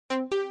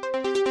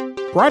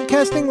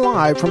Broadcasting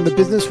live from the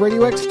Business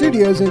RadioX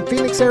studios in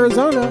Phoenix,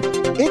 Arizona,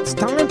 it's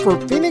time for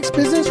Phoenix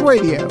Business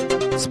Radio,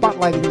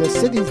 spotlighting the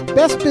city's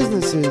best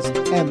businesses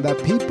and the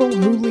people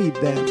who lead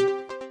them.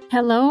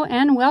 Hello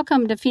and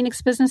welcome to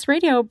Phoenix Business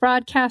Radio,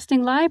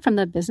 broadcasting live from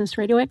the Business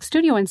RadioX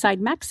studio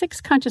inside Mac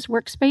 6 Conscious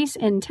Workspace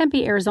in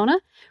Tempe, Arizona,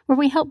 where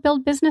we help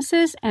build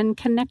businesses and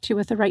connect you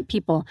with the right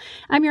people.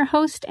 I'm your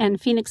host and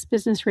Phoenix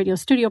Business Radio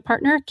studio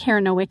partner,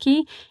 Karen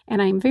Nowicki,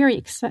 and I'm very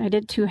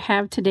excited to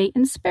have today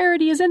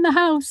Insperity is in the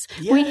house.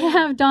 Yay. We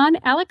have Don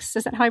Alix,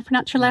 is that how I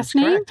pronounce your last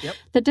name? Correct. Yep.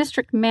 The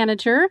district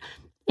manager.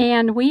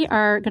 And we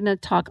are going to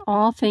talk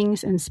all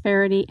things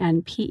Insperity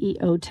and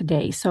PEO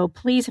today. So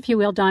please, if you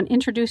will, Don,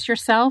 introduce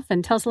yourself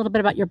and tell us a little bit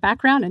about your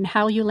background and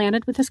how you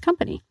landed with this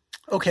company.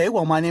 Okay,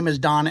 well, my name is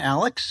Don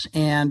Alix,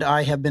 and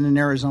I have been in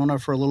Arizona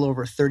for a little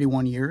over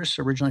 31 years,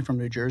 originally from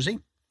New Jersey.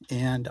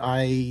 And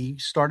I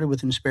started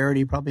with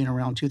Insperity probably in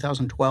around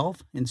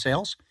 2012 in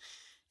sales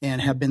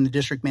and have been the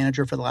district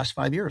manager for the last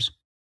 5 years.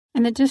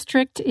 And the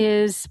district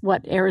is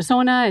what,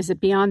 Arizona? Is it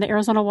beyond the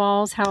Arizona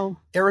walls? How?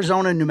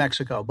 Arizona and New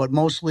Mexico, but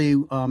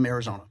mostly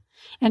Arizona.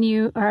 And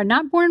you are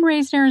not born and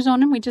raised in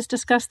Arizona. We just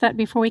discussed that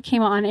before we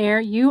came on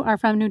air. You are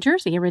from New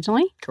Jersey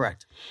originally.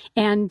 Correct.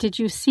 And did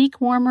you seek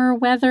warmer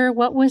weather?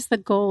 What was the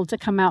goal to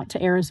come out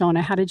to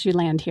Arizona? How did you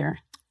land here?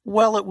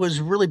 Well, it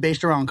was really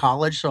based around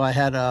college. So I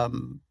had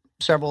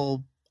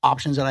several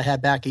options that I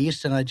had back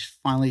east, and I just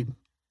finally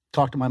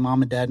talked to my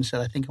mom and dad and said,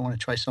 I think I want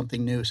to try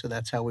something new. So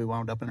that's how we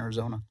wound up in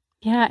Arizona.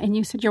 Yeah, and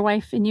you said your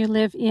wife and you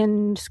live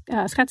in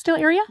Scottsdale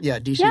area? Yeah,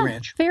 DC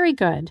Ranch. Very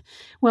good.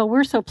 Well,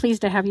 we're so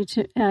pleased to have you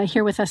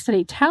here with us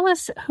today. Tell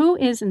us, who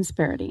is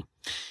Insperity?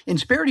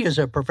 Insperity is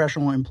a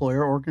professional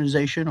employer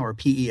organization, or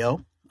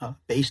PEO,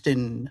 based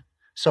in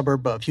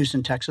suburb of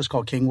Houston, Texas,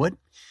 called Kingwood.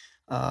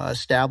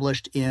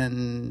 Established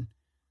in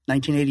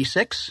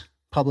 1986,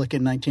 public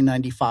in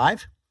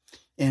 1995.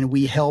 And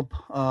we help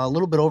a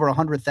little bit over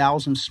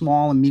 100,000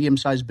 small and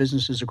medium-sized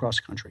businesses across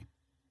the country.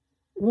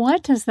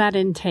 What does that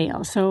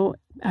entail? So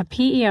a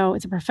PEO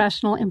is a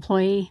professional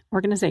employee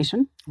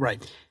organization.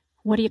 Right.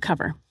 What do you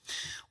cover?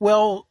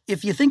 Well,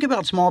 if you think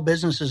about small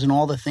businesses and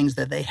all the things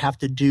that they have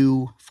to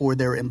do for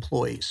their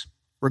employees,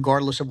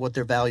 regardless of what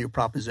their value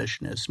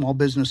proposition is, small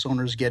business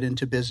owners get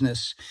into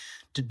business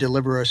to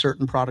deliver a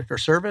certain product or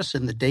service,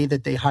 and the day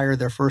that they hire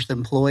their first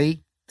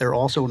employee, they're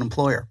also an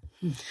employer.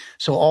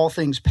 So all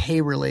things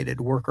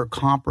pay-related, worker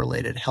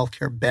comp-related,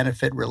 healthcare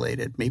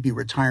benefit-related, maybe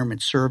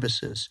retirement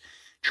services,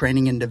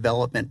 training and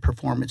development,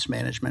 performance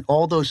management,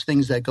 all those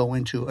things that go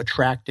into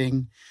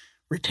attracting,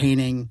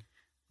 retaining,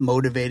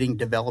 motivating,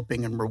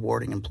 developing, and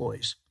rewarding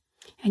employees.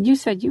 And you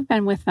said you've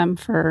been with them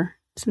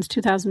since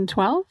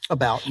 2012?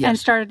 About, yes. And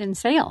started in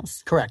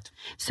sales. Correct.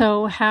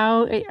 So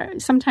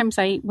sometimes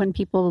when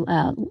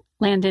people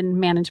land in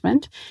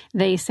management,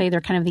 they say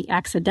they're kind of the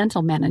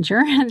accidental manager,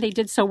 and they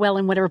did so well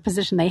in whatever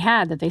position they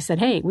had that they said,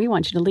 hey, we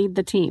want you to lead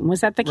the team. Was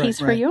that the case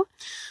for you?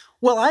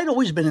 Well, I'd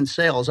always been in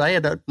sales. I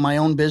had my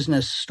own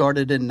business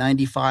started in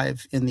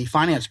 95 in the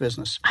finance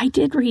business. I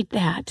did read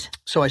that.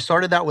 So I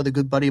started that with a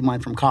good buddy of mine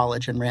from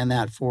college and ran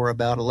that for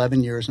about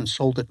 11 years and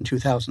sold it in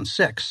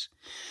 2006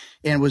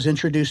 and was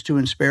introduced to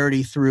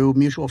Insperity through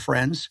mutual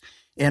friends.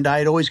 And I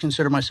had always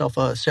considered myself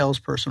a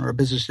salesperson or a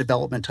business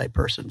development type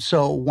person.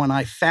 So when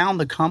I found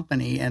the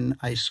company and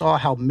I saw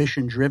how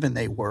mission-driven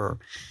they were,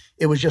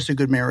 it was just a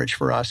good marriage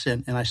for us.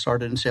 And I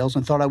started in sales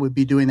and thought I would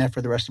be doing that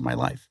for the rest of my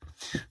life.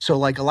 So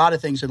like a lot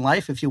of things in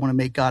life, if you want to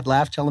make God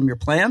laugh, tell him your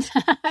plans.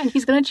 And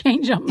he's going to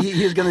change them.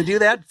 He's going to do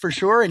that for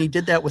sure. And he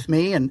did that with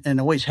me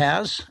and always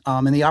has.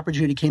 And the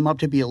opportunity came up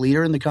to be a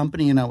leader in the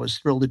company, and I was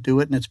thrilled to do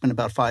it. And it's been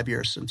about 5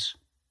 years since.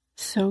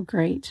 So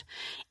great.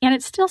 And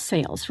it's still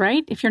sales,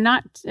 right? If you're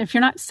not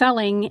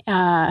selling,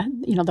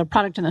 the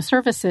product and the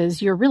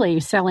services, you're really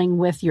selling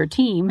with your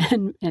team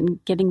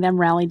and getting them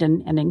rallied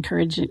and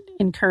encourage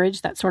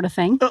that sort of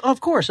thing.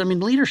 Of course. I mean,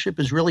 leadership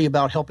is really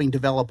about helping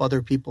develop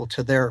other people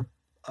to their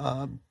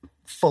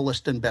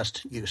fullest and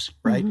best use,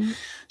 right? Mm-hmm.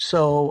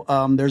 So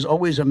there's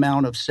always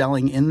amount of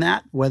selling in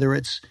that, whether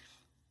it's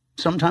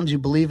sometimes you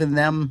believe in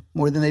them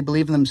more than they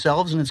believe in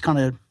themselves, and it's kind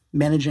of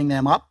managing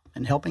them up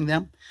and helping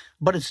them.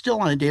 But it still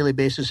on a daily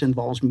basis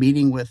involves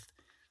meeting with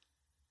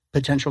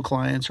potential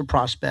clients or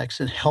prospects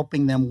and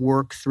helping them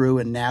work through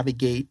and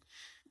navigate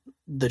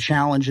the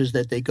challenges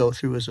that they go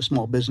through as a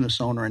small business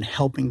owner and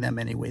helping them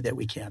any way that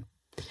we can.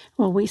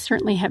 Well, we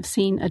certainly have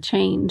seen a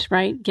change,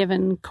 right?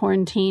 Given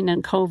quarantine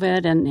and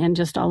COVID and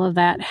just all of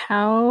that.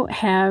 How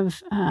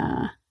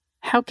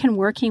can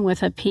working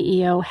with a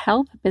PEO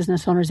help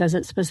business owners as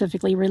it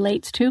specifically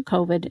relates to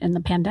COVID and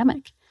the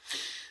pandemic?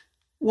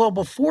 Well,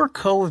 before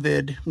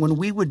COVID, when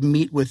we would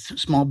meet with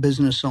small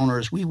business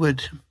owners, we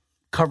would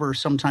cover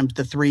sometimes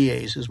the 3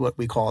 A's is what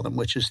we call them,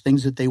 which is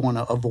things that they want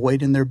to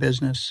avoid in their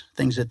business,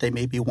 things that they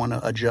maybe want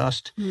to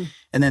adjust,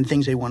 and then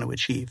things they want to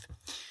achieve.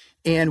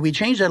 And we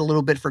changed that a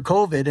little bit for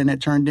COVID, and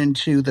it turned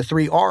into the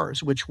 3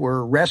 R's, which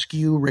were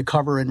rescue,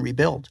 recover, and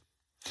rebuild.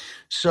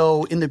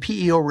 So in the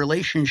PEO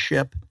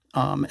relationship,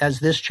 as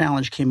this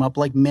challenge came up,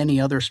 like many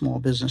other small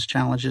business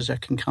challenges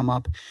that can come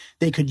up,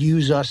 they could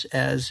use us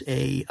as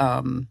a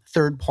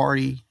third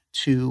party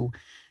to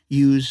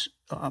use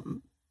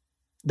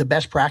the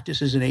best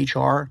practices in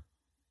HR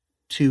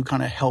to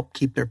kind of help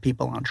keep their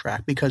people on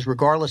track. Because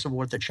regardless of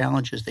what the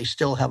challenge is, they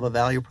still have a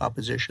value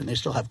proposition. They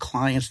still have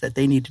clients that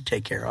they need to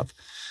take care of.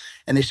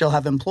 And they still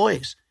have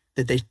employees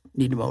that they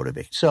need to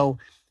motivate. So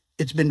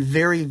it's been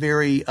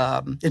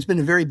it's been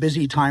a very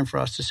busy time for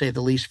us, to say the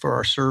least, for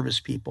our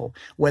service people,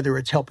 whether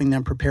it's helping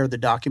them prepare the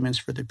documents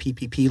for the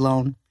PPP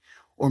loan,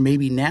 or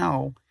maybe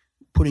now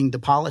putting the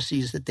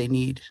policies that they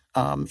need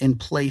in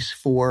place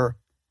for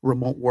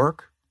remote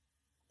work,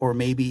 or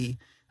maybe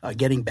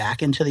getting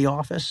back into the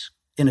office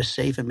in a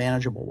safe and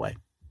manageable way.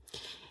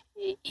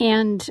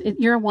 And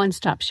you're a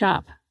one-stop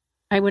shop.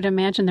 I would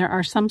imagine there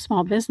are some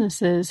small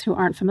businesses who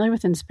aren't familiar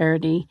with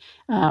Insperity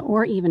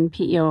or even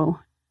PEO,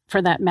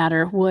 for that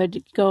matter,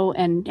 would go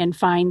and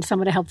find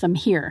someone to help them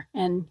here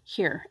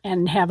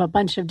and have a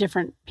bunch of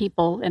different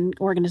people and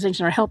organizations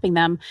that are helping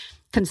them,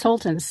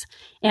 consultants,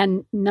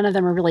 and none of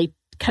them are really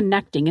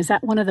connecting. Is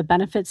that one of the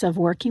benefits of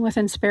working with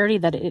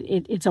Insperity, that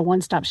it's a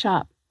one-stop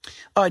shop?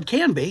 It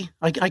can be.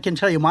 I can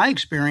tell you my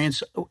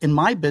experience in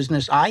my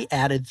business. I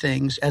added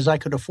things as I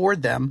could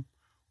afford them,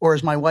 or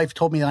as my wife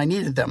told me that I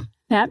needed them.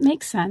 That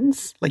makes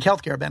sense. Like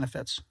healthcare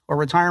benefits or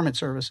retirement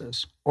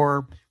services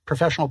or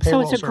professional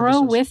payroll services. So it's a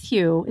grow with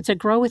you. It's a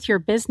grow with your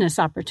business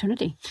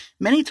opportunity.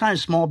 Many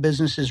times small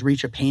businesses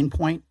reach a pain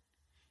point,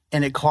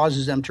 and it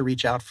causes them to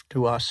reach out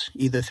to us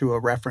either through a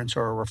reference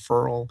or a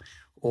referral,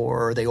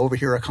 or they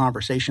overhear a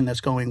conversation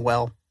that's going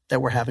well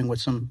that we're having with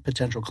some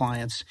potential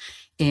clients.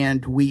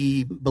 And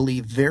we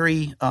believe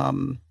very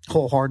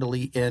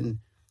wholeheartedly in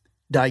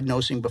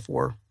diagnosing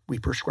before we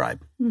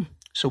prescribe.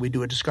 So we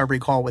do a discovery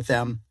call with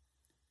them,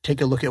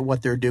 take a look at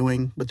what they're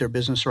doing with their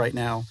business right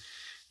now,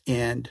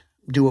 and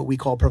do what we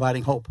call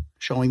providing hope,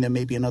 showing them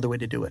maybe another way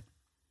to do it.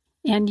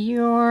 And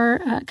your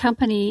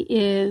company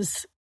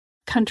is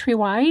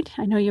countrywide.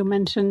 I know you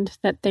mentioned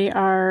that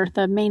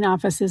the main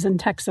office is in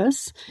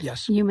Texas.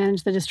 Yes. You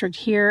manage the district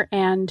here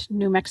and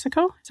New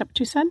Mexico. Is that what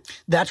you said?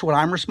 That's what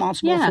I'm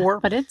responsible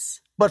for.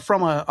 But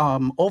from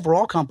a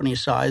overall company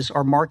size,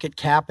 our market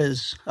cap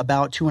is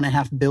about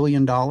 $2.5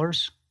 billion.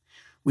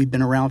 We've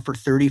been around for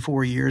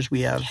 34 years.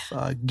 We have,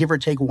 give or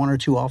take, one or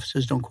two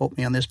offices, don't quote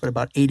me on this, but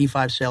about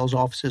 85 sales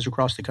offices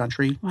across the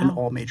country in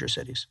all major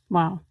cities.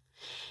 Wow.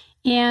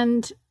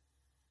 And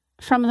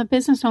from the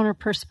business owner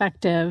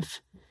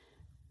perspective,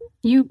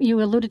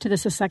 you alluded to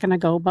this a second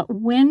ago, but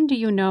when do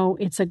you know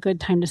it's a good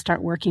time to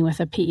start working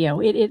with a PEO?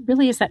 It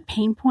really is that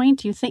pain point,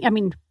 do you think? I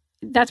mean,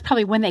 that's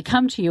probably when they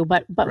come to you,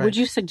 but right. Would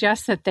you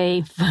suggest that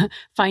they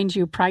find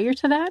you prior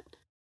to that?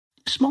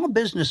 Small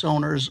business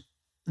owners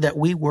that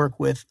we work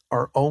with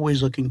are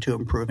always looking to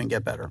improve and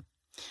get better.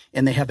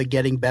 And they have a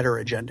getting better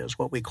agenda is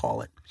what we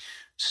call it.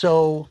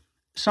 So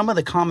some of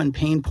the common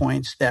pain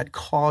points that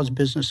cause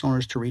business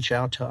owners to reach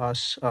out to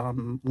us,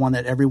 one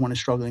that everyone is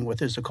struggling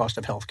with, is the cost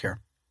of healthcare.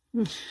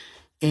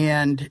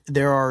 And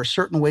there are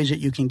certain ways that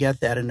you can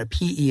get that. And a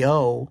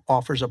PEO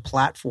offers a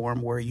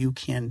platform where you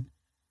can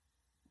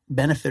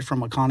benefit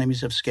from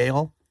economies of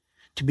scale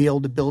to be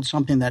able to build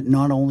something that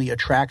not only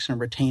attracts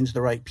and retains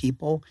the right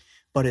people,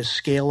 but is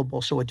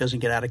scalable so it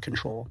doesn't get out of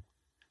control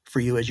for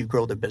you as you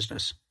grow the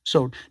business.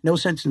 So no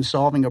sense in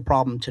solving a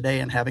problem today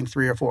and having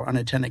 3 or 4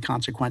 unintended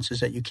consequences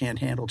that you can't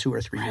handle 2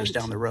 or 3 years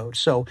down the road.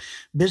 So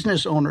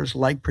business owners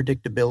like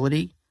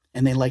predictability,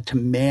 and they like to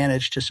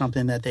manage to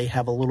something that they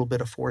have a little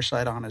bit of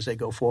foresight on as they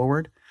go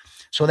forward.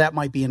 So that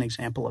might be an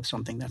example of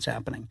something that's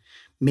happening.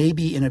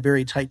 Maybe in a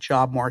very tight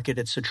job market,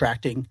 it's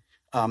attracting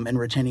and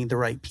retaining the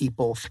right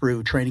people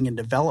through training and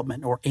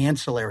development or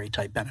ancillary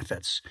type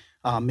benefits.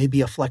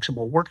 Maybe a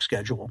flexible work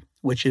schedule,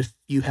 which if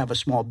you have a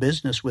small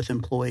business with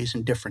employees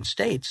in different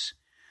states,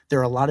 there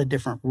are a lot of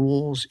different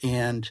rules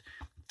and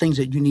things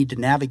that you need to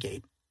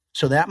navigate.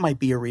 So that might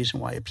be a reason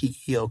why a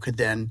PEO could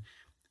then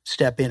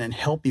step in and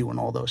help you in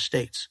all those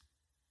states.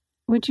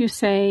 Would you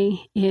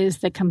say is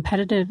the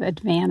competitive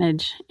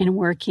advantage in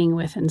working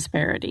with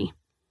Insperity?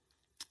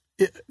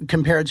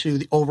 Compared to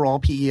the overall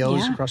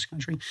PEOs across the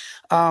country?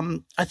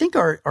 I think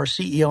our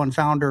CEO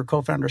and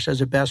co-founder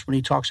says it best when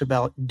he talks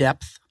about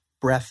depth,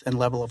 breadth, and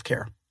level of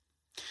care.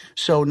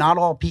 So not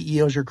all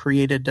PEOs are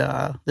created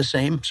the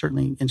same.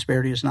 Certainly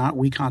Insperity is not.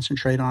 We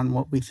concentrate on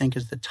what we think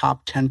is the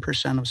top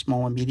 10% of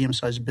small and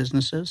medium-sized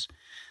businesses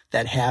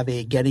that have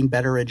a getting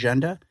better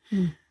agenda,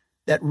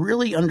 that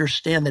really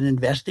understand that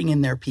investing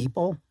in their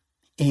people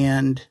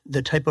and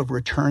the type of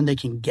return they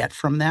can get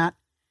from that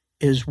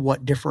is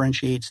what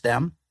differentiates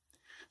them.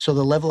 So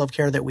the level of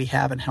care that we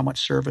have and how much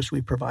service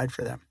we provide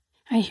for them.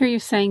 I hear you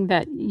saying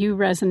that you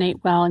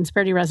resonate well,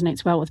 Insperity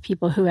resonates well with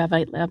people who have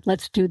a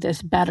let's do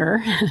this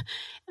better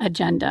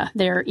agenda.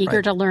 They're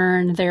eager to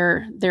learn.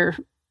 They're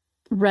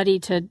ready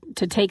to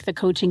take the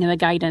coaching and the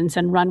guidance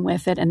and run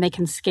with it, and they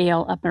can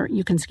scale up, or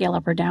you can scale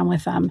up or down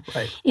with them.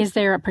 Right. Is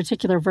there a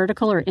particular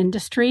vertical or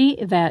industry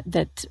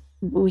that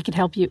we could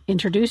help you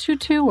introduce you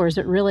to, or is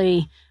it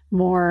really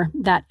more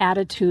that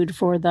attitude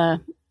for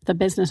the the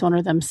business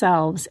owner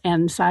themselves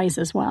and size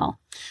as well?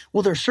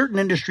 Well, there are certain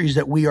industries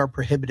that we are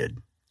prohibited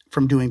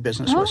from doing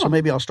business with. So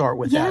maybe I'll start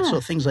with that. So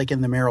things like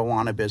in the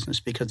marijuana business,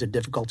 because of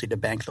difficulty to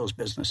bank those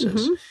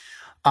businesses.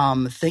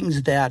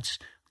 Things that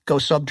go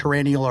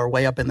subterranean or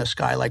way up in the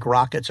sky, like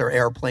rockets or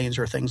airplanes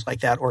or things like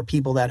that, or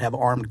people that have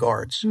armed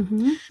guards.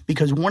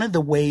 Because one of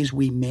the ways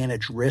we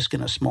manage risk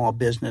in a small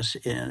business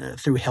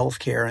through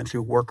healthcare and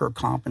through worker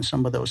comp and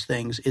some of those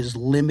things is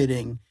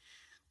limiting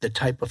the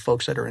type of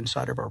folks that are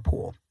inside of our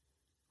pool.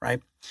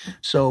 Right.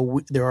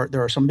 So there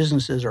are some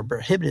businesses are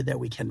prohibited that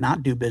we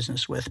cannot do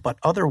business with, but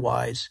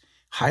otherwise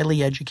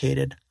highly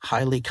educated,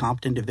 highly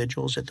comped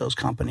individuals at those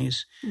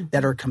companies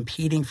that are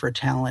competing for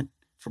talent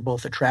for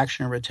both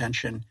attraction and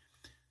retention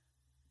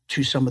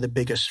to some of the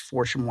biggest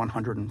Fortune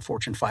 100 and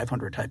Fortune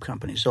 500 type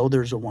companies. So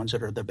those are the ones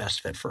that are the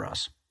best fit for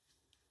us.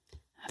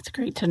 That's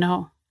great to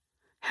know.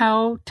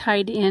 How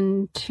tied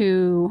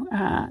into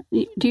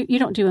you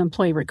don't do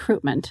employee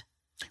recruitment?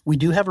 We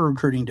do have a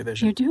recruiting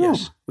division. You do?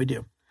 Yes, we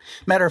do.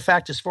 Matter of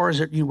fact, as far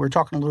as we're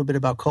talking a little bit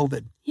about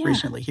COVID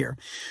recently here.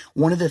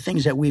 One of the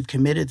things that we've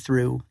committed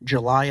through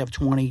July of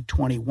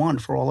 2021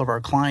 for all of our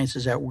clients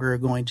is that we're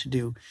going to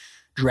do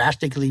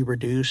drastically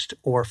reduced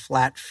or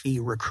flat fee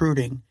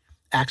recruiting,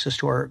 access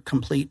to our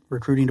complete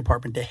recruiting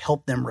department to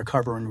help them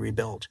recover and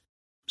rebuild.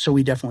 So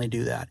we definitely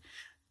do that.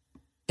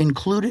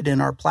 Included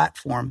in our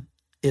platform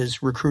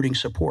is recruiting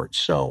support.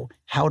 So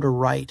how to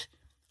write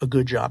a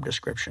good job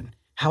description,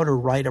 how to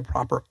write a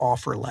proper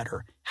offer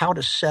letter, how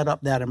to set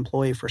up that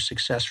employee for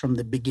success from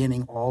the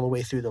beginning all the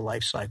way through the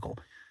life cycle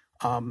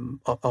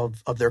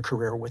of their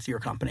career with your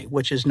company,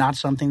 which is not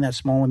something that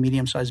small and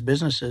medium-sized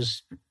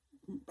businesses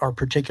are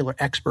particular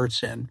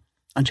experts in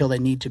until they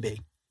need to be.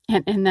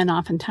 And then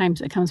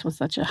oftentimes it comes with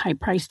such a high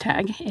price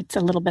tag. It's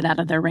a little bit out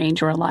of their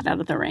range or a lot out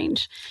of their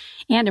range.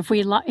 And if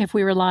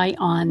we rely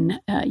on,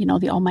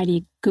 the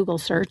almighty Google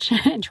search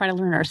and try to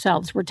learn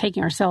ourselves, we're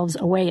taking ourselves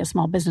away as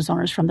small business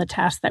owners from the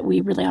task that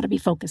we really ought to be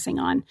focusing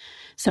on.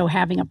 So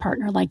having a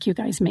partner like you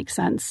guys makes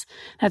sense.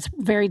 That's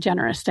very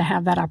generous to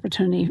have that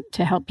opportunity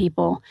to help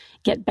people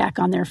get back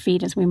on their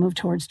feet as we move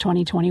towards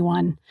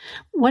 2021.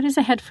 What is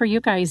ahead for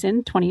you guys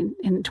in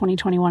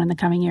 2021 in the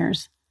coming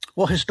years?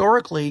 Well,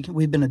 historically,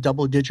 we've been a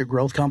double-digit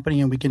growth company,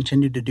 and we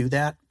continue to do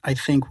that. I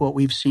think what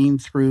we've seen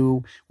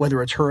through,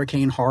 whether it's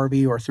Hurricane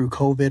Harvey or through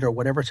COVID or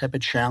whatever type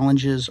of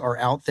challenges are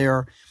out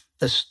there,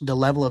 the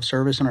level of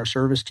service in our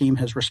service team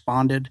has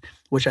responded,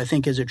 which I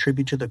think is a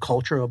tribute to the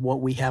culture of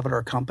what we have at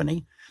our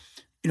company.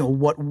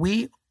 What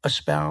we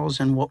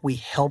espouse and what we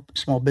help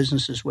small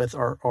businesses with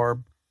are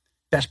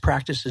best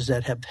practices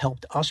that have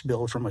helped us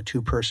build from a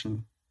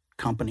two-person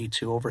company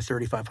to over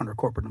 3,500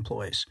 corporate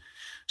employees.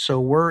 So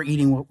we're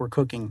eating what we're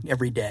cooking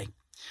every day.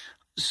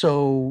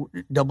 So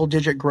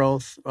double-digit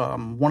growth.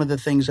 One of the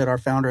things that our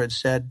founder had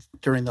said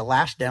during the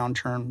last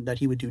downturn that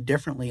he would do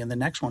differently in the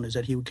next one is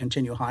that he would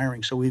continue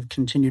hiring. So we've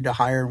continued to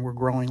hire, and we're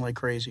growing like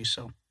crazy.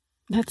 So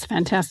that's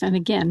fantastic. And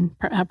again,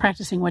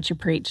 practicing what you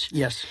preach.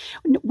 Yes.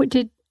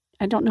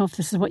 I don't know if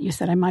this is what you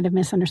said. I might have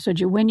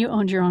misunderstood you. When you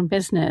owned your own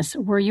business,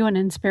 were you an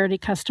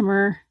Insperity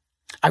customer?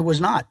 I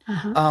was not.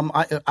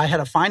 I had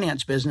a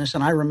finance business,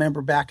 and I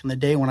remember back in the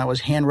day when I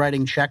was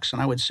handwriting checks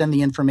and I would send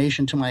the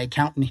information to my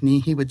accountant,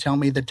 and he would tell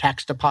me the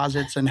tax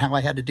deposits and how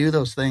I had to do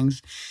those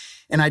things.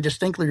 And I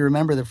distinctly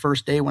remember the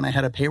first day when I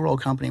had a payroll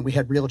company, we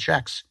had real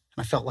checks.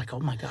 And I felt like, oh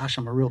my gosh,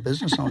 I'm a real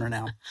business owner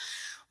now.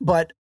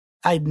 But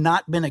I'd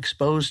not been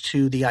exposed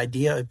to the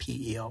idea of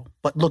PEO.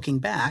 But looking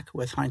back,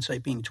 with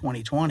hindsight being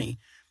 2020,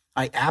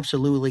 I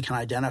absolutely can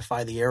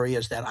identify the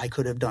areas that I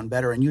could have done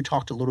better. And you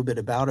talked a little bit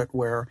about it,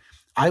 where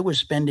I was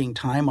spending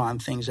time on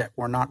things that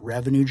were not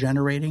revenue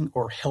generating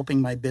or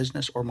helping my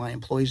business or my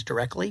employees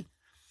directly.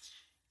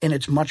 And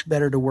it's much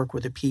better to work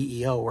with a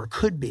PEO, or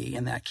could be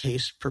in that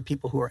case, for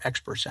people who are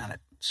experts at it.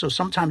 So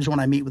sometimes when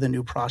I meet with a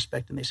new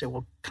prospect and they say,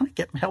 well,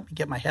 help me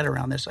get my head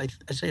around this? I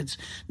say it's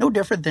no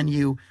different than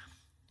you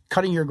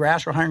cutting your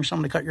grass or hiring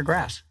someone to cut your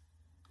grass.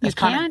 You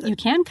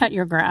can cut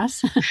your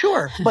grass.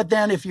 Sure. But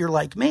then if you're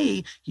like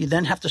me, you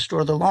then have to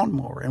store the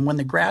lawnmower. And when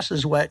the grass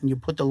is wet and you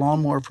put the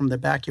lawnmower from the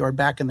backyard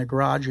back in the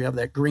garage, you have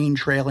that green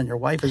trail and your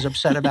wife is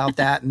upset about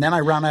that. And then I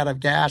run out of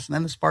gas and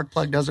then the spark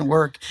plug doesn't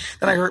work.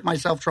 Then I hurt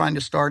myself trying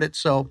to start it.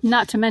 So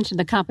not to mention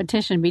the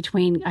competition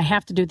between I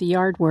have to do the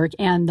yard work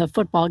and the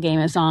football game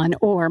is on,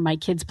 or my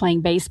kid's playing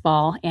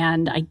baseball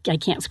and I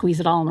can't squeeze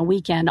it all on the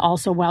weekend.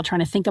 Also, while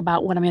trying to think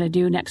about what I'm going to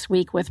do next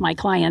week with my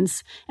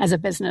clients as a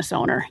business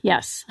owner.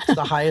 Yes. It's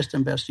the highest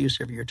and best use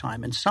of your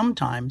time. And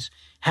sometimes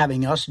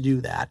having us do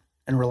that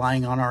and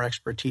relying on our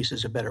expertise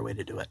is a better way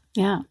to do it.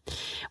 Yeah.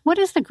 What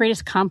is the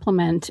greatest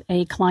compliment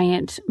a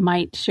client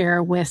might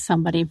share with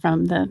somebody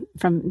from the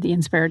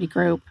Insperity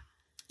group?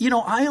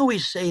 I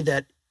always say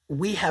that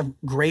we have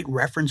great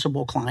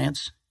referenceable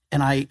clients.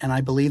 And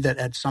I believe that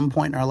at some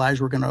point in our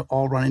lives, we're going to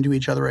all run into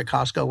each other at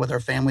Costco with our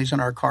families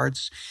and our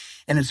carts.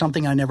 And it's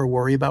something I never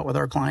worry about with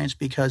our clients,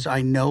 because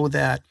I know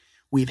that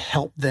we've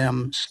helped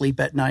them sleep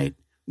at night,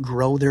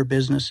 grow their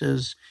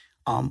businesses.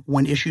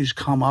 When issues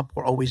come up,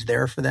 we're always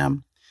there for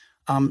them.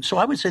 So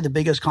I would say the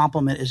biggest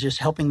compliment is just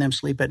helping them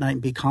sleep at night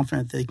and be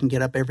confident that they can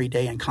get up every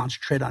day and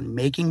concentrate on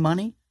making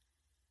money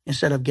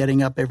instead of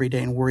getting up every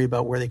day and worry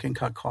about where they can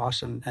cut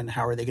costs and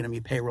how are they going to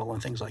meet payroll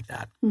and things like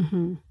that.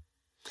 Mm-hmm.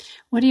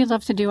 What do you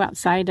love to do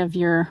outside of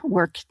your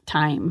work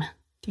time?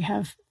 Do you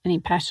have any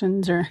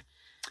passions or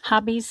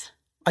hobbies?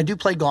 I do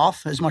play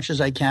golf as much as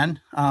I can.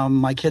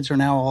 My kids are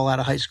now all out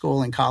of high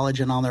school and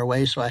college and on their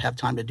way, so I have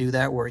time to do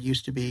that, where it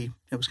used to be,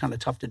 it was kind of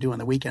tough to do on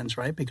the weekends,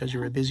 right? Because you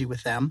were busy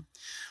with them.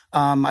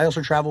 I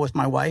also travel with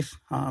my wife.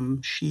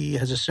 She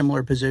has a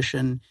similar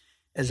position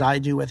as I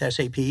do with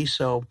SAP,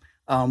 so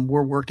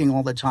we're working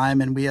all the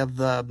time, and we have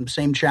the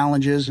same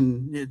challenges,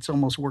 and it's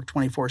almost work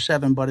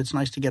 24/7, but it's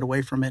nice to get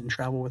away from it and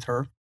travel with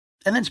her.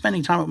 And then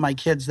spending time with my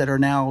kids that are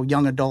now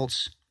young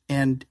adults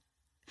and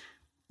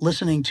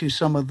listening to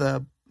some of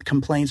the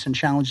complaints and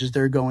challenges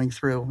they're going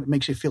through. It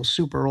makes you feel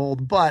super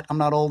old, but I'm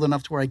not old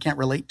enough to where I can't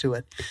relate to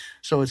it.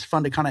 So it's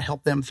fun to kind of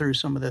help them through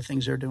some of the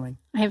things they're doing.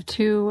 I have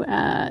two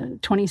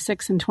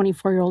 26 and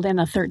 24-year-old and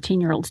a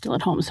 13-year-old still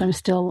at home. So I'm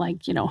still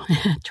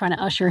trying to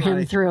usher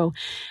him through.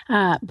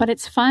 But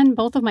it's fun.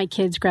 Both of my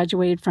kids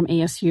graduated from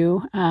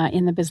ASU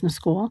in the business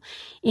school,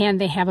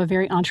 and they have a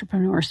very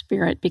entrepreneur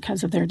spirit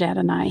because of their dad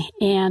and I.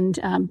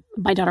 And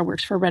my daughter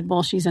works for Red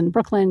Bull. She's in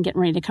Brooklyn,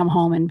 getting ready to come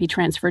home and be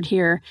transferred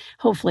here,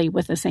 hopefully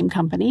with the same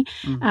company.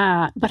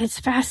 But it's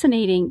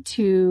fascinating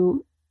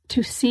to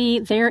see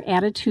their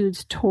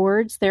attitudes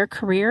towards their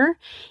career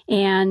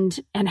and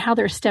how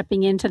they're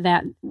stepping into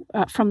that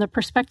from the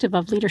perspective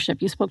of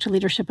leadership. You spoke to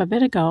leadership a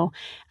bit ago.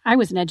 I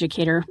was an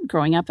educator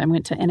growing up. I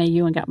went to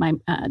NAU and got my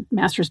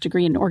master's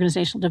degree in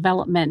organizational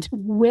development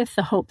with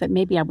the hope that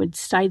maybe I would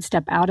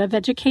sidestep out of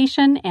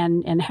education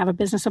and have a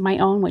business of my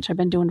own, which I've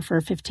been doing for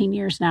 15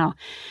 years now.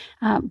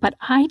 But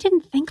I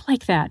didn't think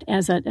like that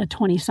as a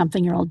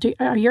 20-something-year-old.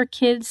 Are your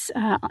kids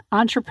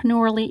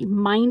entrepreneurially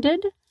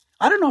minded?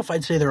 I don't know if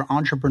I'd say they're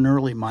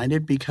entrepreneurially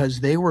minded because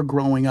they were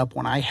growing up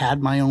when I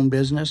had my own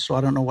business. So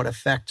I don't know what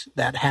effect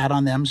that had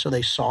on them. So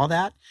they saw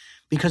that,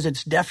 because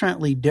it's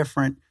definitely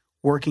different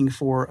working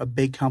for a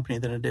big company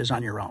than it is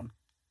on your own,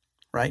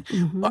 right?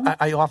 Mm-hmm.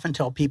 I often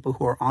tell people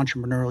who are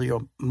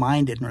entrepreneurially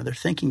minded or they're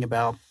thinking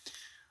about,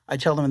 I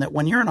tell them that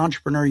when you're an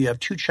entrepreneur, you have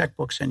two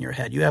checkbooks in your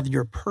head. You have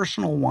your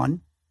personal one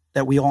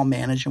that we all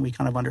manage and we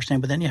kind of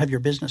understand, but then you have your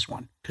business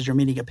one because you're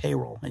meeting a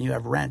payroll and you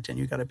have rent and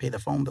you got to pay the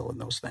phone bill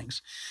and those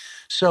things.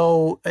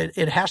 So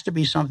it has to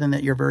be something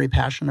that you're very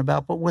passionate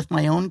about. But with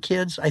my own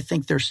kids, I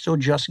think they're still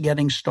just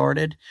getting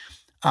started.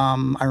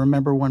 I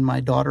remember when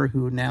my daughter,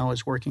 who now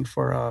is working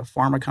for a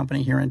pharma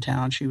company here in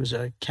town, she was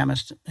a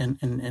chemist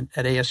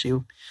at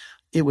ASU.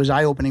 It was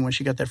eye-opening when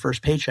she got that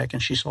first paycheck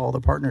and she saw all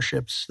the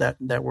partnerships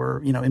that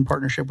were, in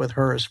partnership with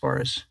her as far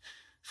as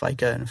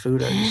FICA and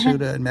FUTA and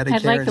SUTA and Medicare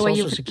and Social Security. I like the way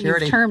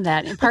you've termed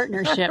that in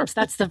partnerships.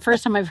 That's the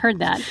first time I've heard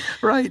that.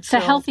 Right. It's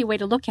a healthy way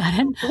to look at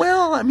it.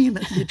 Well, I mean,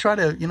 you try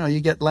to, you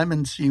get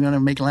lemons, you're going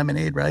to make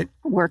lemonade, right?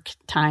 Work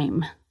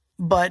time.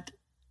 But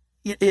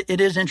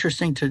it is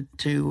interesting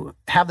to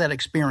have that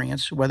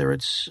experience, whether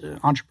it's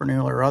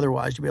entrepreneurial or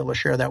otherwise, to be able to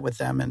share that with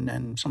them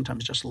and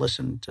sometimes just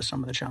listen to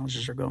some of the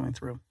challenges they're going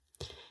through.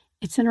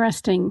 It's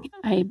interesting.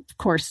 I, of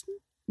course,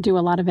 do a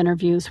lot of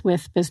interviews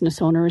with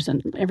business owners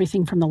and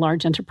everything from the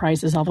large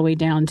enterprises all the way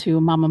down to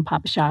a mom and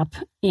pop shop.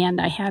 And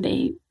I had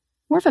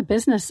more of a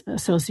business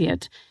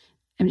associate.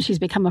 I mean, she's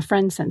become a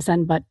friend since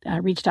then, but I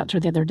reached out to her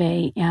the other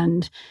day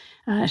and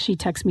she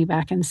texted me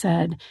back and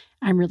said,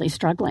 "I'm really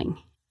struggling."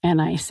 And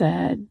I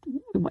said,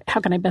 "How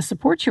can I best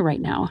support you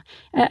right now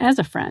as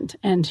a friend?"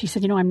 And she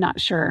said, "I'm not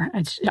sure.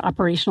 It's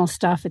operational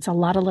stuff. It's a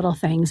lot of little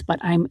things, but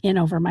I'm in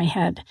over my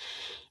head."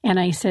 And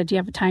I said, "Do you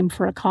have time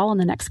for a call in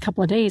the next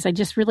couple of days? I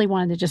just really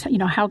wanted to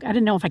I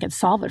didn't know if I could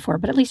solve it for her,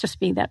 but at least just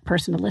be that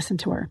person to listen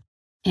to her."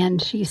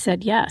 And she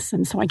said yes.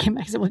 And so I came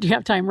back and said, "Well, do you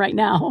have time right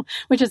now?"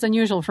 Which is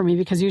unusual for me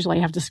because usually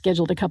I have to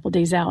schedule it a couple of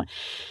days out.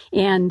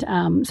 And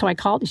so I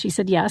called, she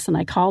said yes. And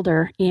I called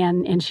her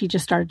and she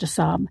just started to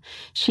sob.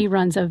 She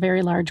runs a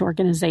very large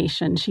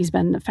organization. She's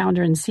been the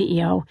founder and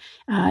CEO.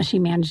 She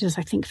manages,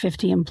 I think,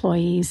 50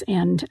 employees.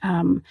 And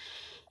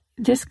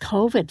this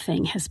COVID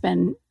thing has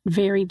been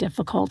very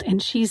difficult.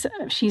 And she's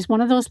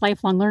one of those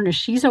lifelong learners.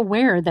 She's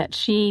aware that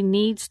she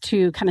needs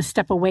to kind of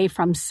step away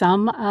from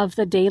some of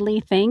the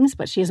daily things,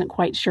 but she isn't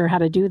quite sure how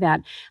to do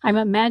that. I'm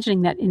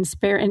imagining that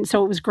and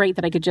so it was great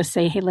that I could just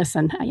say, "Hey,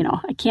 listen,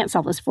 I can't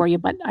solve this for you,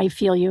 but I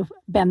feel you've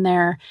been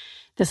there.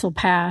 This will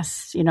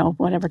pass,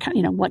 whatever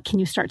kind, what can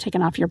you start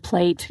taking off your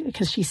plate?"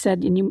 Because she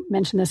said, and you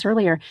mentioned this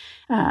earlier,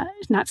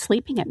 not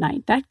sleeping at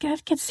night. That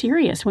gets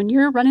serious. When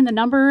you're running the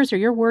numbers or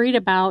you're worried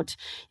about,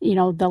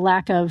 the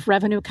lack of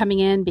revenue coming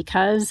in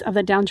because of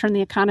the downturn in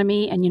the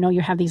economy, and,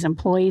 you have these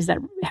employees that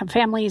have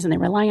families and they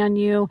rely on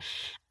you.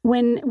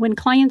 When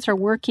clients are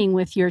working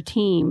with your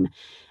team,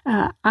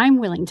 I'm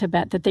willing to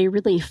bet that they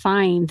really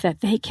find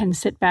that they can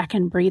sit back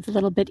and breathe a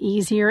little bit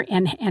easier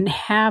and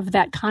have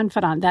that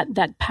confidant,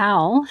 that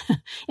pal,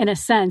 in a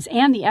sense,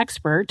 and the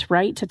expert,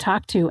 right, to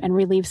talk to and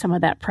relieve some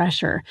of that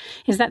pressure.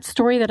 Is that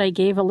story that I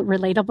gave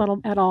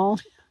relatable at all?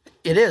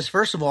 It is.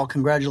 First of all,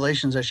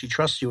 congratulations that she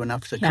trusts you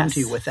enough to come to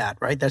you with that,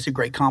 right? That's a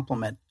great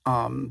compliment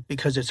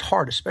because it's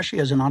hard, especially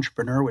as an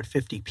entrepreneur with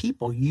 50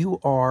 people. You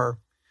are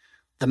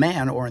the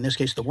man, or in this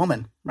case, the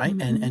woman, right?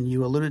 Mm-hmm. And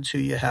you alluded to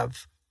you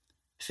have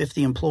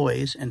 50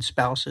 employees and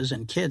spouses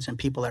and kids and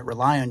people that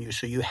rely on you,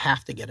 so you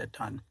have to get it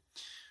done.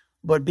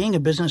 But being a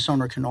business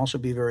owner can also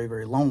be very,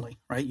 very lonely,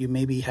 right? You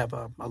maybe have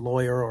a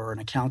lawyer or an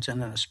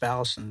accountant and a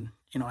spouse, and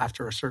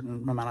after a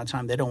certain amount of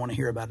time, they don't want to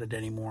hear about it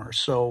anymore.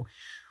 So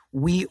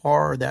we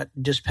are that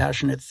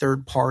dispassionate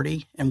third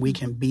party, and we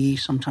can be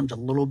sometimes a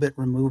little bit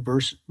removed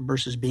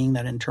versus being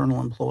that internal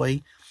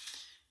employee.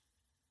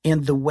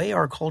 And the way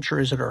our culture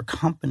is at our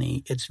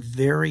company, it's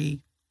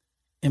very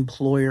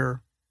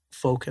employer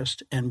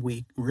focused, and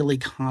we really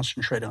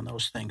concentrate on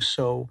those things.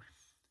 So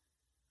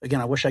again,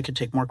 I wish I could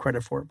take more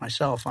credit for it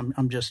myself.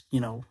 I'm just,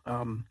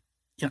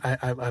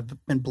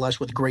 I've been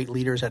blessed with great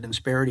leaders at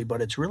Insperity,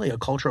 but it's really a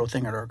cultural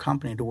thing at our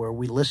company to where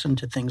we listen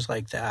to things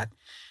like that.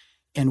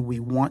 And we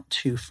want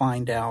to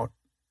find out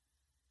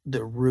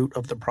the root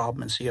of the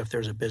problem and see if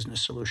there's a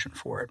business solution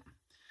for it.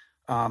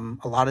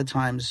 A lot of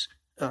times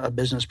a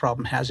business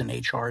problem has an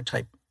HR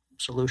type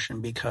solution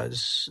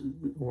because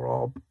we're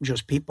all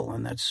just people,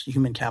 and that's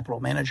human capital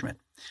management.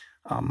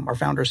 Our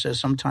founder says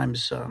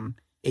sometimes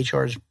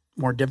HR is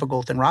more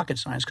difficult than rocket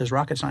science because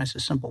rocket science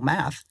is simple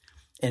math,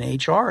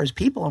 and HR is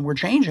people, and we're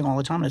changing all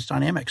the time, and it's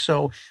dynamic.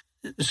 So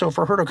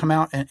for her to come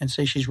out and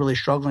say she's really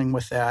struggling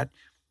with that,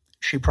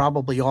 she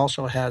probably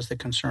also has the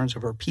concerns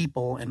of her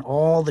people and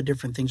all the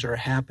different things that are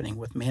happening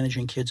with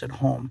managing kids at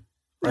home,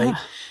 right?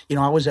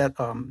 I was at,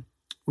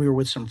 we were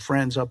with some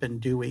friends up in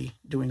Dewey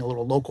doing a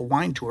little local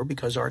wine tour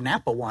because our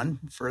Napa one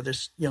for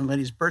this young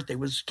lady's birthday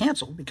was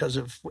canceled because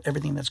of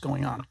everything that's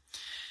going on.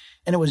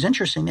 And it was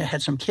interesting. They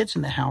had some kids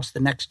in the house the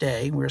next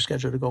day. We were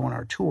scheduled to go on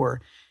our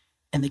tour,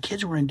 and the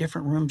kids were in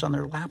different rooms on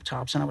their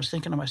laptops. And I was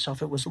thinking to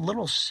myself, it was a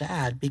little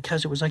sad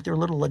because it was like they were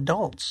little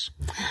adults.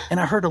 And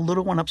I heard a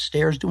little one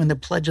upstairs doing the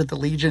Pledge of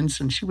Allegiance,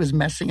 and she was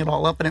messing it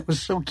all up. And it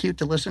was so cute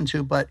to listen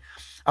to. But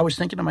I was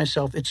thinking to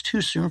myself, it's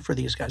too soon for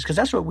these guys because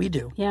that's what we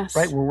do,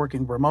 right? We're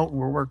working remote and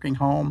we're working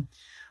home.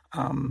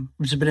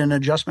 It's been an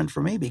adjustment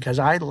for me because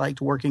I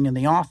liked working in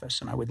the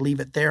office, and I would leave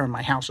it there, and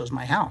my house was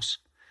my house.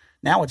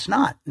 Now it's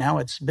not. Now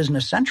it's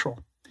Business Central.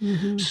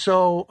 Mm-hmm.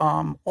 So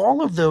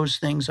all of those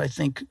things, I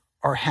think,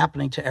 are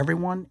happening to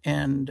everyone,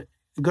 and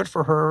good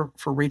for her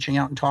for reaching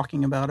out and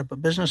talking about it.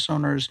 But business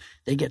owners,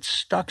 they get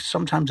stuck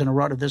sometimes in a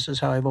rut of this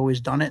is how I've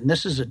always done it. And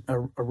this is a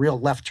real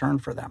left turn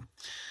for them.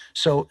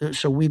 So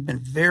we've been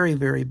very,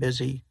 very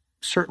busy,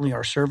 certainly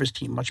our service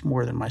team, much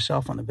more than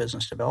myself on the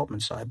business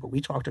development side. But we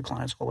talk to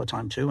clients all the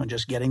time too, and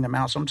just getting them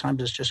out.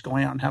 Sometimes it's just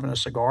going out and having a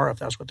cigar if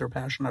that's what they're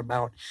passionate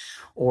about,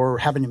 or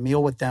having a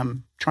meal with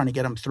them, trying to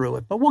get them through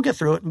it. But we'll get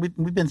through it.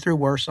 We've been through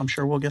worse. I'm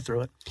sure we'll get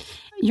through it.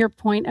 Your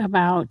point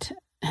about...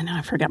 And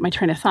I forgot my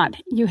train of thought.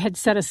 You had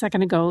said a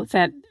second ago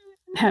that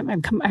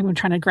I'm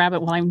trying to grab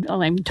it while I'm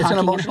talking. It's an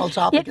emotional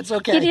topic. It's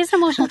okay. It is an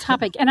emotional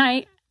topic. And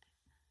I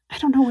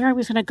don't know where I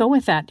was going to go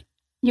with that.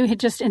 You had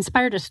just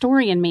inspired a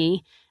story in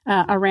me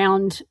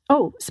around,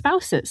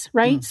 spouses,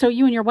 right? So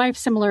you and your wife,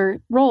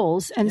 similar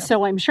roles. And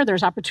so I'm sure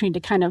there's opportunity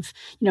to kind of,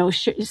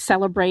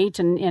 celebrate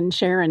and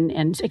share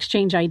and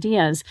exchange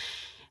ideas.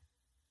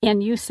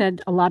 And you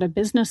said a lot of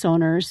business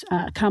owners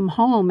come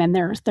home and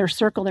their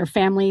circle, their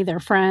family,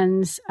 their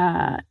friends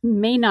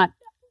may not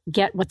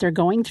get what they're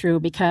going through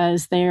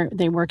because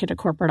they work at a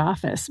corporate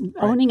office. Right.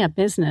 Owning a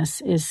business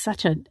is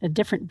such a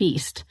different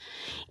beast.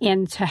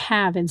 And to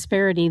have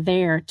Insperity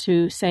there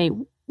to say,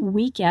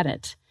 we get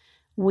it,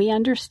 we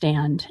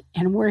understand,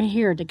 and we're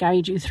here to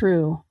guide you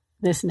through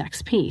this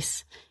next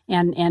piece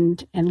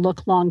and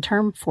look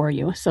long-term for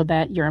you so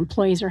that your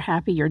employees are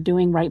happy, you're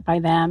doing right by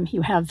them,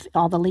 you have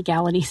all the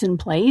legalities in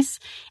place,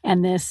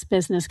 and this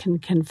business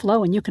can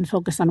flow and you can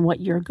focus on what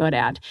you're good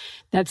at.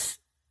 That's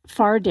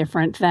far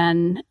different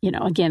than,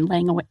 again,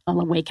 laying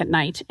awake at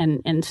night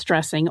and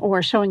stressing,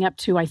 or showing up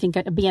to, I think,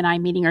 a BNI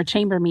meeting or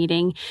chamber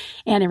meeting,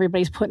 and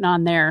everybody's putting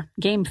on their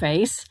game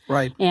face.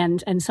 Right.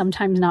 And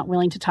sometimes not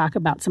willing to talk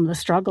about some of the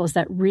struggles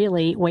that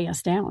really weigh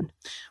us down.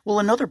 Well,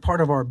 another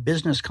part of our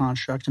business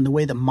construct and the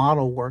way the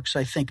model works,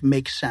 I think,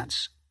 makes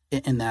sense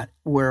in that,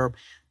 where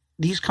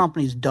these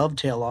companies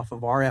dovetail off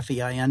of our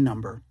FEIN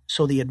number.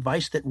 So the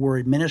advice that we're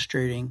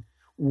administrating,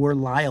 we're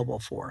liable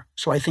for.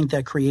 So I think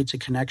that creates a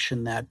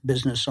connection that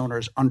business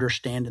owners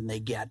understand and they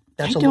get.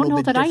 That's I don't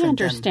know that I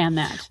understand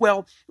that.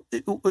 Well,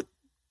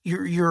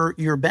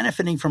 you're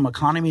benefiting from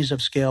economies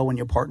of scale when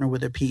you partner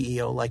with a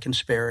PEO like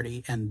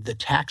Insperity, and the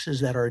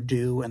taxes that are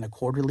due and the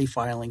quarterly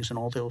filings and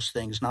all those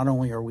things. Not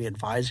only are we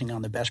advising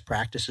on the best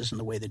practices and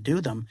the way to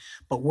do them,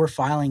 but we're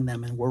filing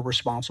them and we're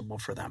responsible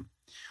for them.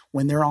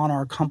 When they're on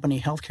our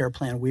company healthcare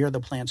plan, we are the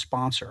plan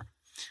sponsor.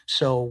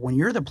 So when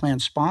you're the plan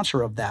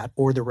sponsor of that,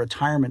 or the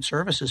retirement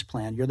services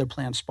plan, you're the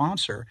plan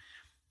sponsor,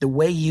 the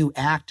way you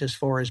act as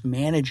far as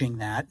managing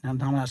that,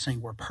 and I'm not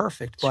saying we're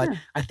perfect, but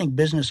I think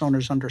business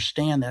owners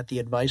understand that the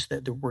advice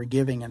that we're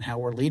giving and how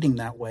we're leading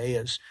that way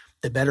is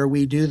the better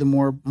we do, the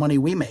more money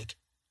we make.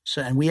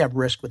 So, and we have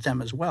risk with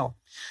them as well.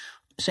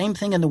 Same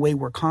thing in the way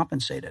we're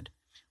compensated.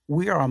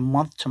 We are a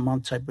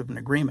month-to-month type of an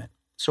agreement.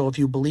 So if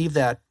you believe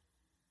that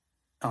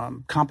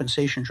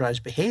compensation drives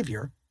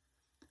behavior,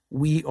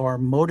 we are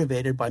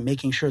motivated by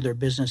making sure their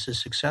business is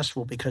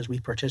successful because we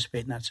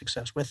participate in that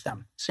success with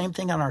them. Same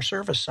thing on our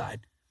service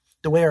side.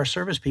 The way our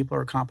service people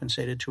are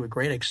compensated to a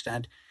great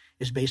extent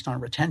is based on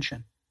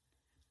retention.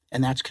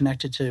 And that's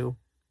connected to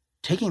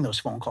taking those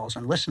phone calls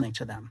and listening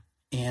to them.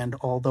 And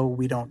although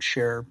we don't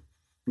share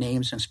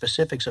names and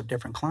specifics of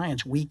different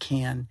clients, we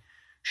can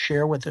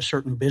share with a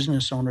certain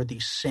business owner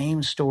these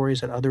same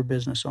stories that other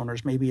business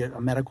owners, maybe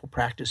a medical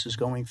practice is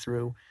going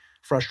through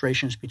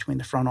frustrations between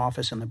the front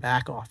office and the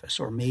back office,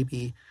 or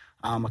maybe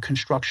a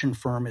construction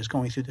firm is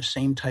going through the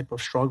same type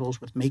of struggles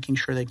with making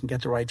sure they can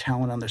get the right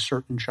talent on their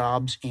certain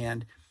jobs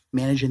and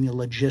managing the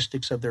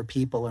logistics of their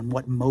people and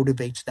what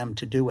motivates them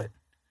to do it.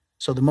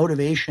 So the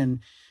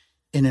motivation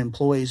in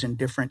employees in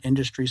different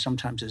industries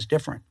sometimes is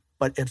different.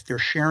 But if they're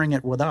sharing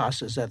it with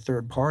us as that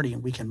third party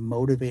and we can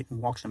motivate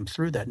and walk them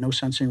through that, no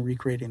sense in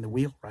recreating the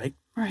wheel, right?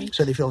 Right.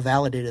 So they feel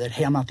validated that,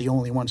 hey, I'm not the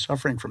only one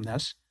suffering from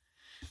this.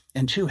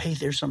 And two, hey,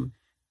 there's some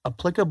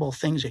applicable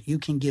things that you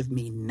can give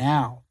me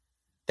now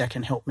that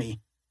can help me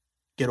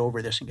get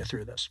over this and get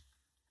through this.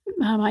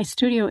 My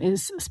studio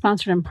is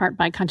sponsored in part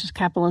by Conscious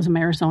Capitalism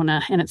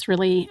Arizona, and it's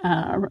really,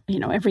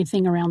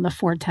 everything around the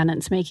 4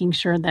 tenets, making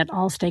sure that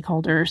all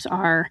stakeholders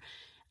are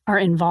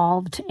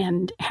involved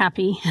and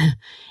happy,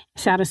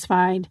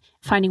 satisfied,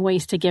 finding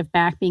ways to give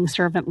back, being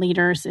servant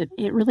leaders.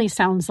 It really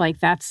sounds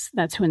like that's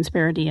who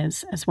Insperity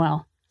is as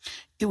well.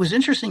 It was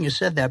interesting you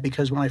said that,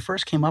 because when I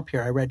first came up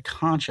here, I read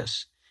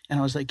conscious. And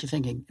I was like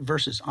thinking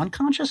versus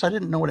unconscious. I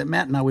didn't know what it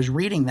meant. And I was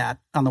reading that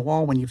on the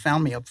wall when you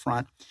found me up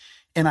front.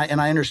 And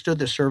I understood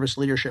the service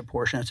leadership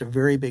portion. It's a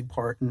very big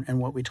part and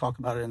what we talk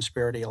about at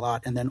Insperity a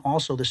lot. And then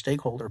also the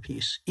stakeholder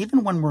piece.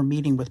 Even when we're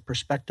meeting with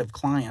prospective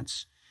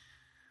clients,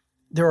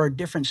 there are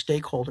different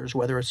stakeholders,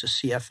 whether it's a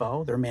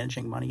CFO, they're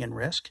managing money and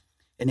risk.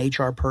 An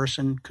HR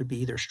person could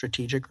be either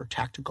strategic or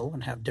tactical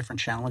and have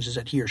different challenges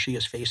that he or she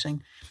is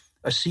facing.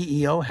 A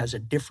CEO has a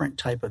different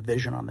type of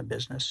vision on the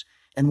business.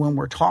 And when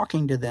we're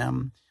talking to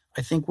them,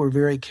 I think we're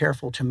very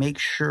careful to make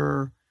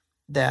sure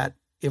that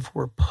if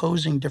we're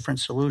posing different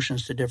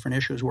solutions to different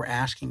issues, we're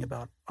asking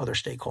about other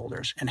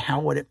stakeholders and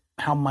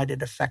how might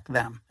it affect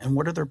them and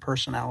what are their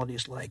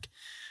personalities like,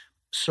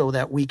 so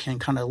that we can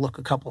kind of look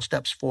a couple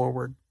steps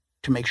forward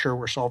to make sure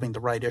we're solving the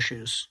right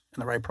issues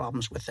and the right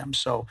problems with them.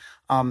 So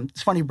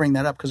it's funny you bring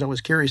that up because I was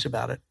curious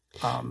about it.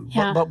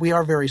 But we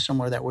are very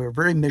similar, that we're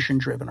very mission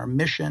driven. Our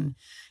mission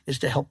is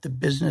to help the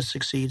business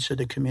succeed so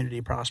the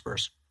community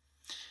prospers.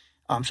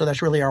 So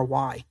that's really our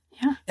why.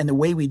 Yeah. And the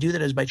way we do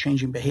that is by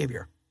changing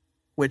behavior,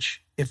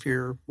 which if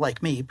you're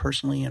like me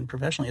personally and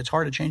professionally, it's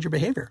hard to change your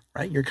behavior,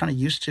 right? You're kind of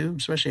used to,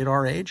 especially at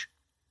our age,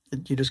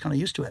 you're just kind of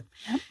used to it.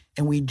 Yep.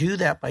 And we do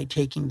that by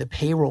taking the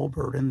payroll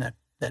burden that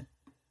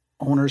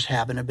owners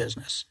have in a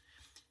business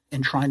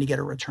and trying to get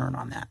a return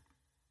on that.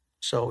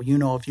 So,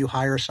 if you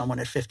hire someone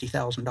at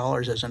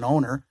 $50,000 as an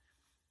owner,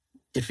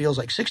 it feels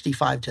like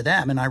 $65,000 to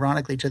them. And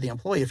ironically to the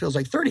employee, it feels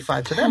like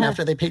 $35,000 to them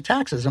after they pay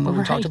taxes and what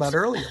we talked about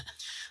earlier.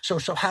 So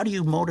how do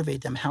you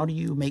motivate them? How do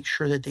you make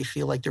sure that they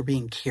feel like they're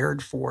being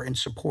cared for and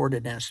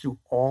supported? And it's through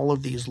all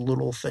of these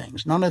little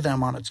things. None of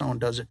them on its own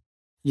does it,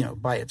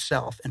 by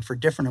itself. And for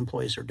different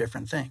employees, are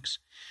different things.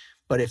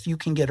 But if you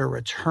can get a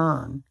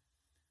return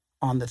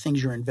on the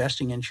things you're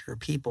investing into your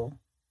people,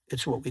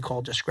 it's what we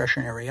call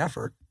discretionary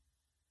effort,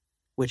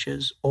 which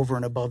is over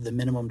and above the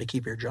minimum to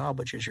keep your job,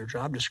 which is your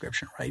job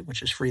description, right?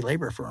 Which is free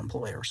labor for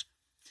employers.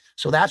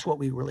 So that's what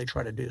we really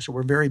try to do. So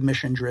we're very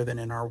mission driven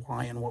in our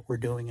why and what we're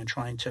doing, and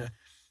trying to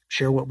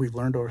share what we've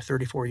learned over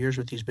 34 years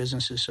with these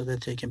businesses so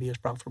that they can be as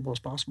profitable as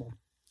possible.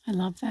 I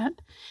love that.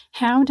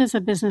 How does a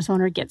business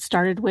owner get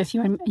started with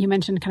you? You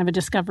mentioned kind of a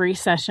discovery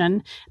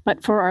session,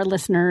 but for our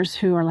listeners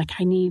who are like,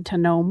 I need to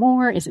know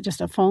more, is it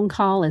just a phone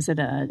call? Is it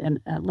a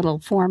little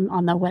form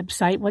on the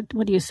website? What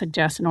do you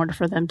suggest in order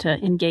for them to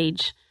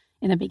engage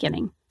in the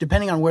beginning?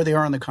 Depending on where they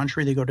are in the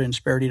country, they go to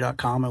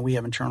Insperity.com, and we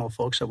have internal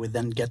folks that would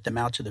then get them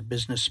out to the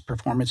business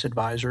performance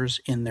advisors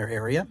in their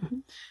area.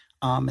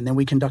 Mm-hmm. And then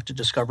we conduct a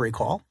discovery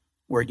call,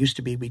 where it used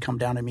to be we come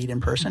down and meet in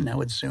person.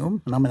 Now it's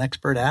Zoom, and I'm an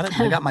expert at it.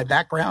 I got my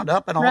background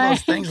up and all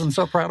those things. I'm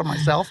so proud of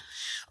myself.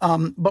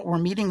 But we're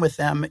meeting with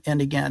them,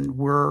 and again,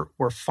 we're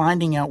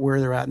finding out where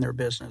they're at in their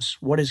business.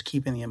 What is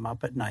keeping them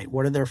up at night?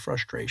 What are their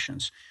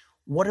frustrations?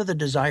 What are the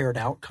desired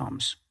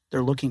outcomes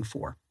they're looking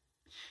for?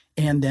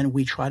 And then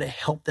we try to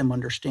help them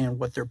understand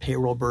what their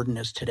payroll burden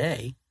is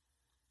today.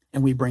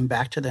 And we bring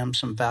back to them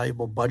some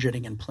valuable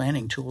budgeting and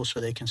planning tools so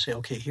they can say,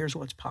 okay, here's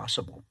what's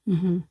possible.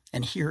 Mm-hmm.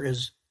 And here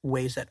is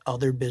ways that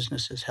other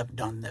businesses have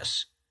done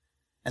this.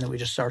 And then we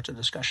just start the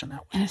discussion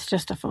that way. And it's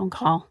just a phone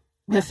call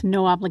with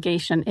no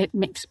obligation. It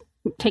makes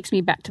takes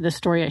me back to the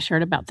story I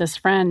shared about this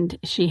friend.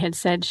 She had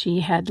said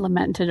she had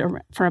lamented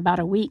for about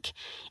a week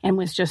and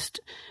was just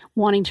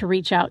wanting to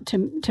reach out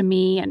to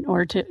me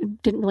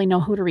didn't really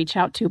know who to reach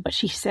out to, but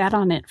she sat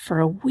on it for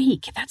a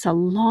week. That's a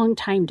long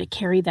time to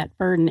carry that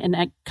burden.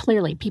 And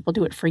clearly people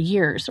do it for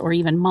years or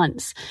even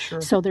months.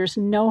 Sure. So there's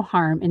no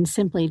harm in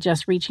simply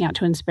just reaching out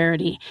to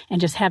Insperity and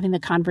just having the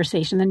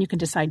conversation. Then you can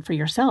decide for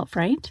yourself,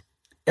 right?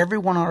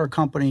 Everyone on our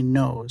company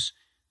knows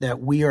that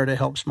we are to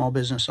help small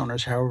business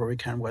owners however we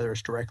can, whether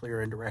it's directly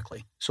or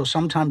indirectly. So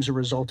sometimes the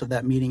result of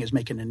that meeting is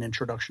making an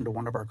introduction to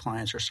one of our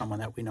clients or someone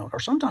that we know. Or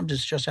sometimes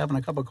it's just having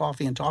a cup of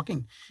coffee and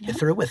talking it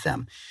through with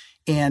them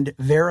and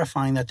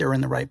verifying that they're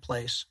in the right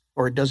place,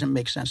 or it doesn't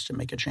make sense to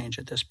make a change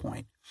at this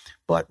point.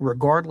 But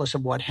regardless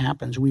of what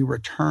happens, we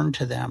return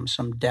to them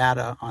some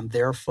data on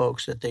their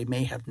folks that they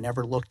may have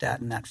never looked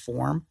at in that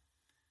form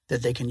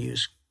that they can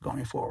use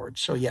going forward.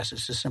 So yes,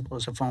 it's as simple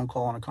as a phone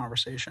call and a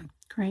conversation.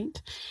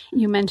 Great.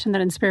 You mentioned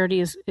that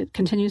Insperity it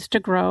continues to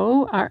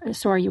grow.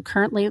 So are you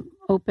currently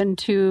open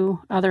to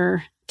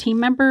other team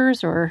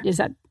members, or is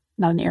that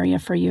not an area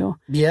for you?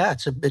 Yeah,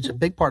 it's a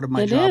big part of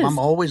my job. I'm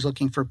always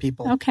looking for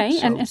people. Okay.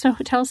 And so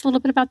tell us a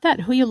little bit about that.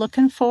 Who are you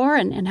looking for,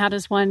 and how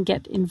does one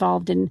get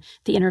involved in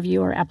the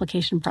interview or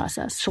application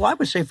process? So I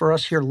would say for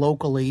us here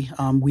locally,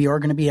 we are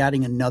going to be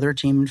adding another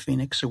team in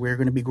Phoenix. So we're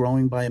going to be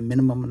growing by a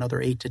minimum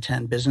another 8 to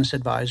 10 business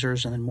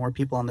advisors and then more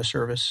people on the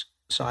service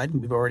side.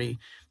 We've already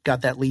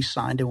got that lease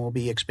signed and we'll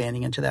be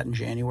expanding into that in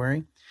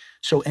January.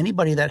 So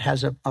anybody that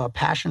has a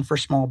passion for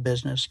small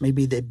business,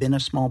 maybe they've been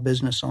a small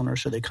business owner,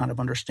 so they kind of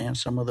understand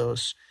some of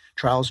those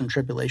trials and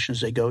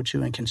tribulations they go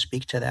to and can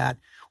speak to that,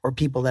 or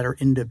people that are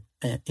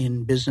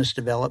in business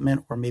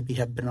development or maybe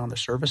have been on the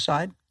service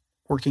side,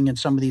 working in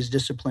some of these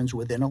disciplines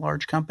within a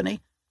large company,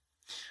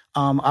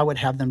 I would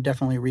have them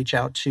definitely reach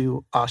out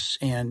to us,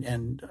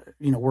 and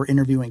we're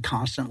interviewing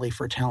constantly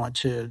for talent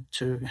to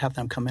have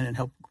them come in and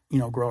help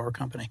grow our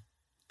company.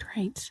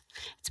 Great.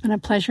 It's been a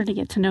pleasure to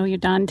get to know you,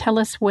 Don. Tell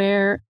us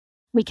where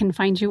we can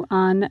find you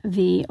on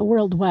the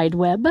World Wide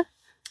Web.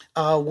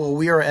 Well,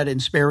 we are at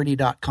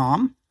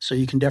Insperity.com, so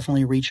you can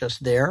definitely reach us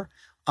there.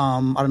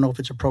 I don't know if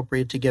it's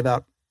appropriate to give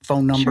out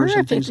phone numbers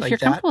and things like that.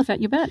 If you're comfortable with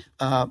that, you bet.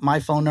 My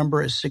phone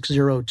number is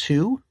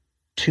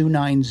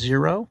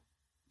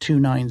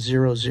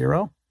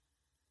 602-290-2900.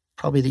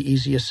 Probably the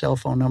easiest cell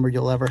phone number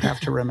you'll ever have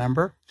to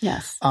remember.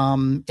 Yes.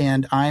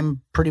 And I'm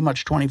pretty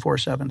much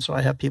 24/7, so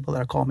I have people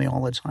that call me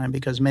all the time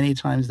because many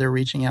times they're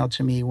reaching out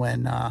to me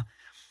when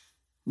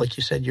like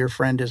you said, your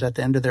friend is at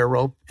the end of their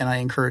rope, and I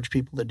encourage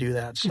people to do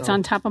that. So. It's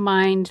on top of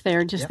mind.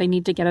 They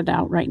need to get it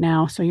out right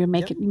now. So you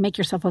make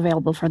yourself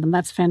available for them.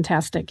 That's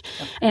fantastic.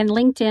 Yep. And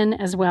LinkedIn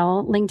as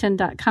well,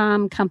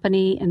 linkedin.com,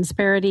 company,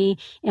 Insperity.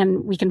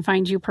 And we can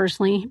find you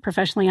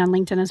professionally on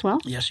LinkedIn as well?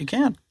 Yes, you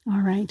can. All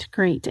right,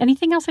 great.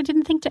 Anything else I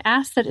didn't think to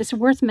ask that is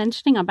worth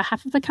mentioning on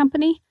behalf of the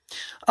company?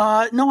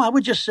 No, I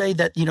would just say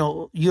that,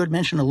 you had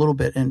mentioned a little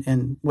bit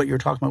in what you were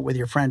talking about with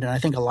your friend, and I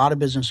think a lot of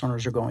business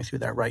owners are going through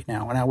that right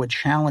now. And I would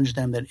challenge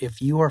them that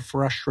if you are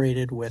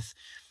frustrated with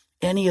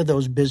any of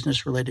those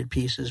business-related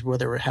pieces,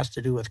 whether it has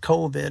to do with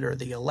COVID or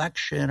the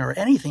election or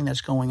anything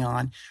that's going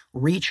on,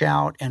 reach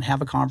out and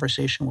have a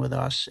conversation with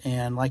us.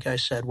 And like I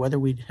said, whether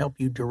we help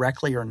you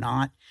directly or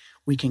not,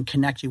 we can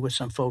connect you with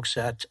some folks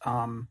that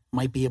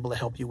might be able to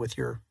help you with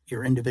your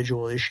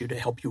individual issue to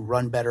help you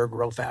run better,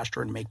 grow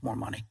faster, and make more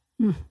money.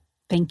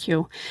 Thank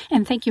you.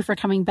 And thank you for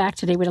coming back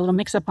today. We had a little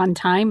mix up on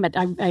time, but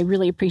I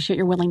really appreciate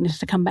your willingness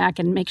to come back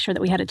and make sure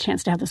that we had a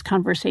chance to have this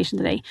conversation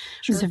today.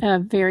 Sure. It was a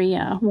very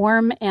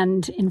warm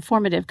and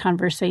informative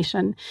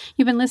conversation.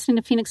 You've been listening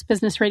to Phoenix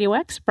Business Radio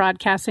X,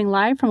 broadcasting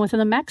live from within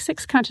the Max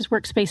 6 Conscious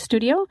Workspace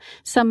studio.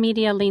 Some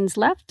media leans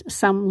left,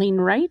 some lean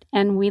right,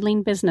 and we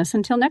lean business.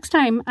 Until next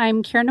time,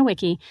 I'm Karen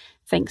Nowicki.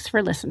 Thanks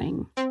for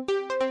listening.